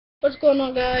What's going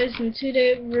on, guys? And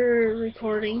today we're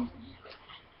recording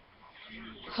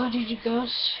Call of Duty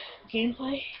Ghosts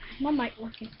gameplay. My mic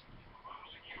working.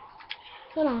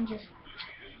 Hold on, just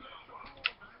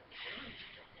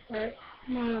alright.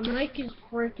 My mic is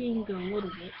working a little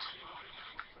bit.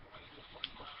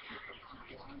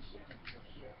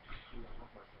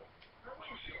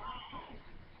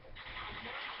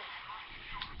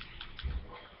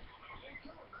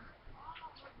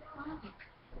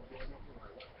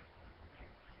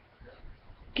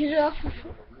 Get it off.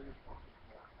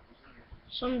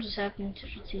 Something just happened to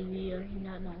the TV. I do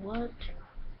not know what.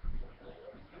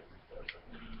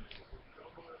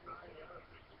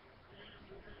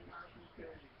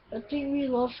 I think we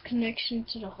lost connection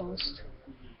to the host,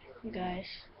 guys.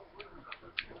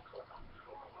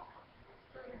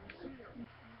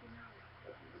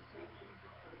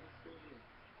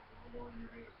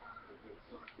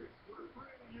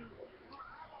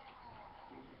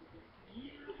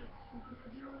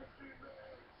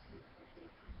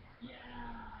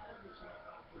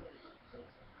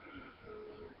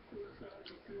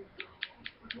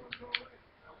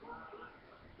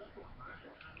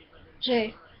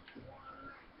 Jay.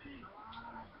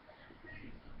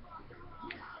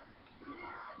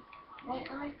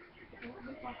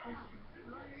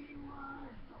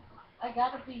 I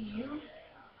gotta be you.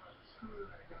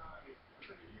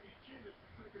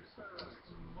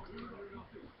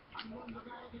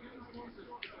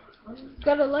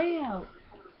 Got a layout.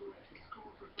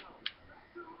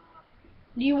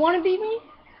 Do you want to beat me?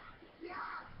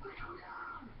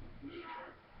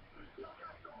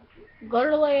 Go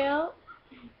to layout.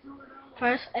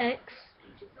 Press X.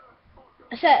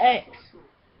 I said X.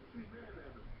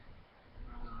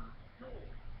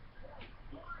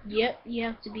 Yep, you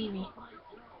have to beat me.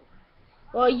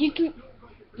 Well, you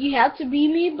have to beat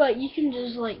me, but you can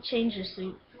just like change your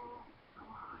suit.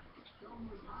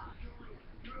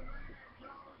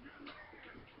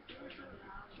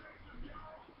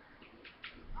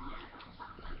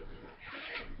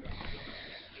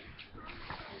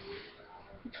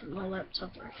 Put my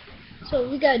laptop right. So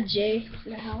we got Jay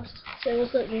in the house. Say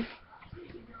what's up, Jay.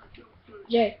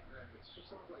 Jay.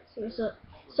 Say what's up.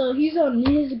 So he's on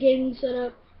his gaming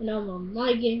setup, and I'm on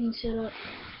my gaming setup.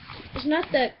 It's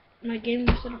not that my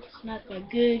gaming setup is not that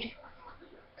good,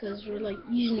 cause we're like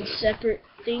using separate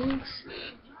things.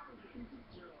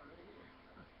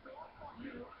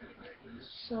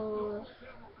 So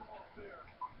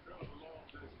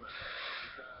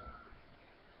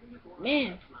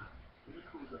man,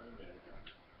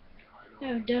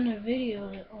 I've done a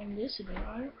video on this today,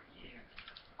 right?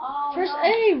 Oh, First, no.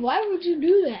 hey, why would you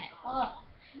do that? Oh,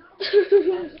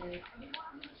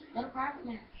 not a private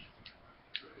match.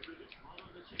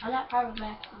 I'm not private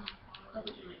match. Oh,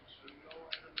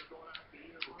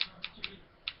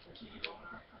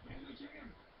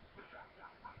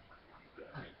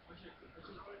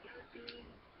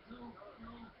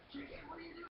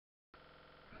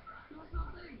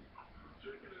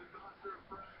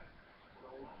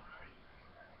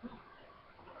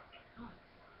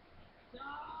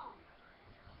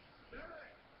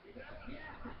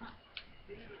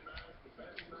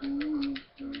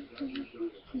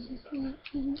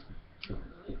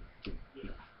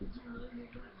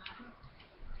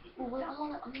 wait, I'm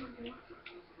gonna do it.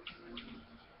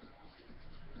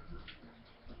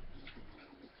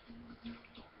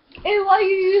 Hey, why you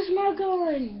use my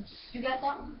guns? You got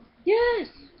that one? Yes.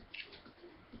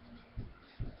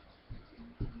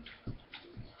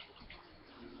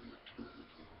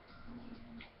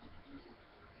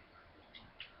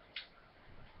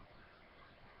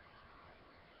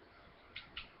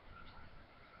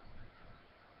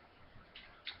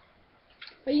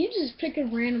 Are you just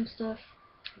picking random stuff?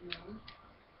 No.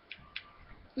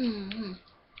 Mm-hmm.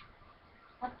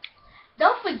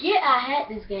 Don't forget I had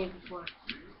this game before.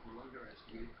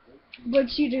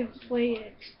 But you didn't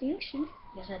play Extinction.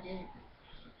 Yes, I did.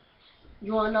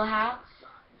 You wanna know how?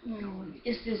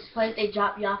 It's this place they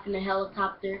drop you off in a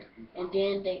helicopter, and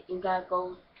then you gotta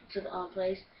go to the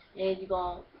place, and you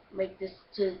gonna make this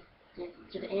to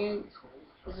the end.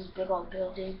 This is big old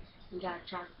building. You gotta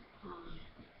try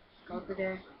go through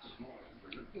there,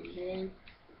 and then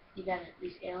you got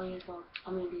these aliens.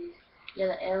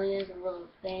 The aliens and little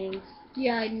things.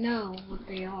 Yeah, I know what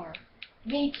they are.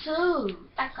 Me too.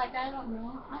 Act like I don't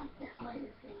know. I just play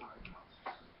this game.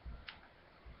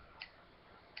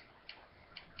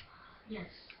 Yes.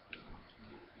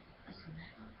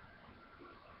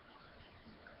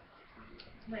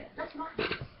 Wait, that's mine.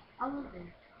 I live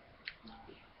there.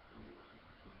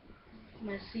 I'm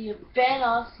gonna see if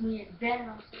Thanos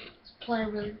is playing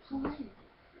really cool.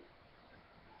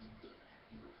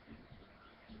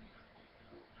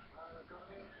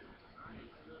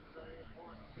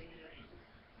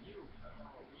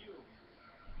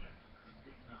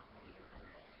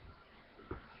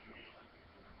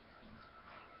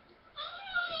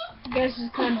 You guys is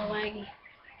kind of laggy.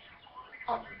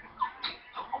 Oh.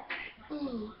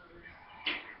 Mm.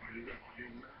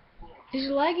 Is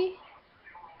it laggy?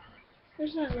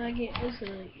 It's not laggy. It's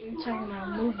you're talking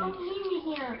about moving. Don't leave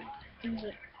me here. Is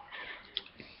it?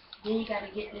 Then you gotta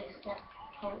get this stuff.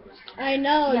 I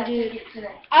know, Yeah, dude. take it to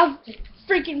that. I've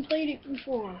freaking played it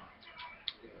before.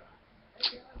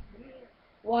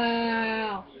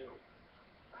 Wow.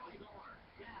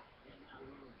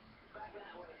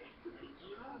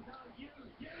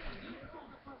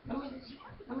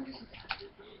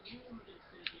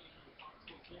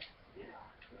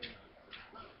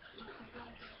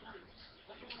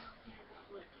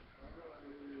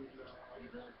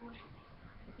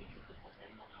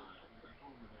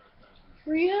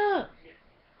 Hurry up.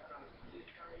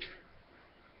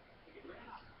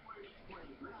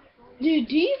 Dude,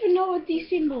 do you even know what these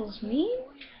symbols mean?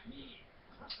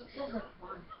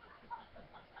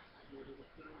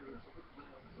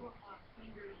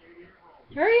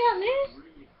 Hurry up, man.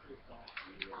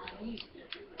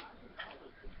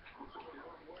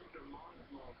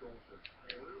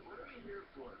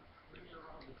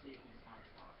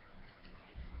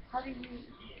 How do you?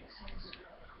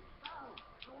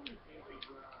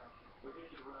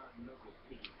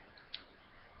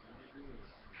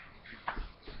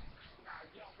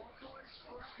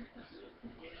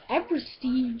 I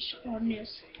prestige on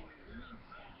this.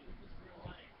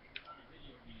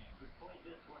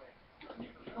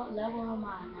 What level am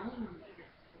I?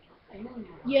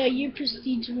 Yeah, you're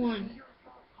prestige 1.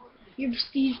 You're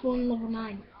prestige 1 level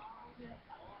 9.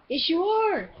 Yes, you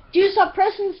are. Dude, stop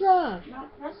pressing stuff.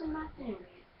 Not pressing nothing.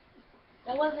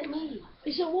 That wasn't me.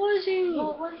 Yes, it was you.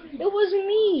 No, it wasn't. It wasn't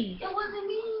me. It wasn't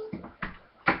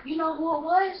me. You know who it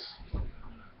was?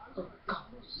 The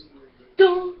ghost.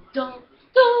 Dun dun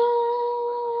dun.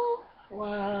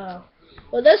 Wow.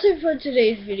 Well, that's it for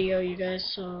today's video, you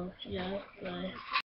guys. So, yeah, bye.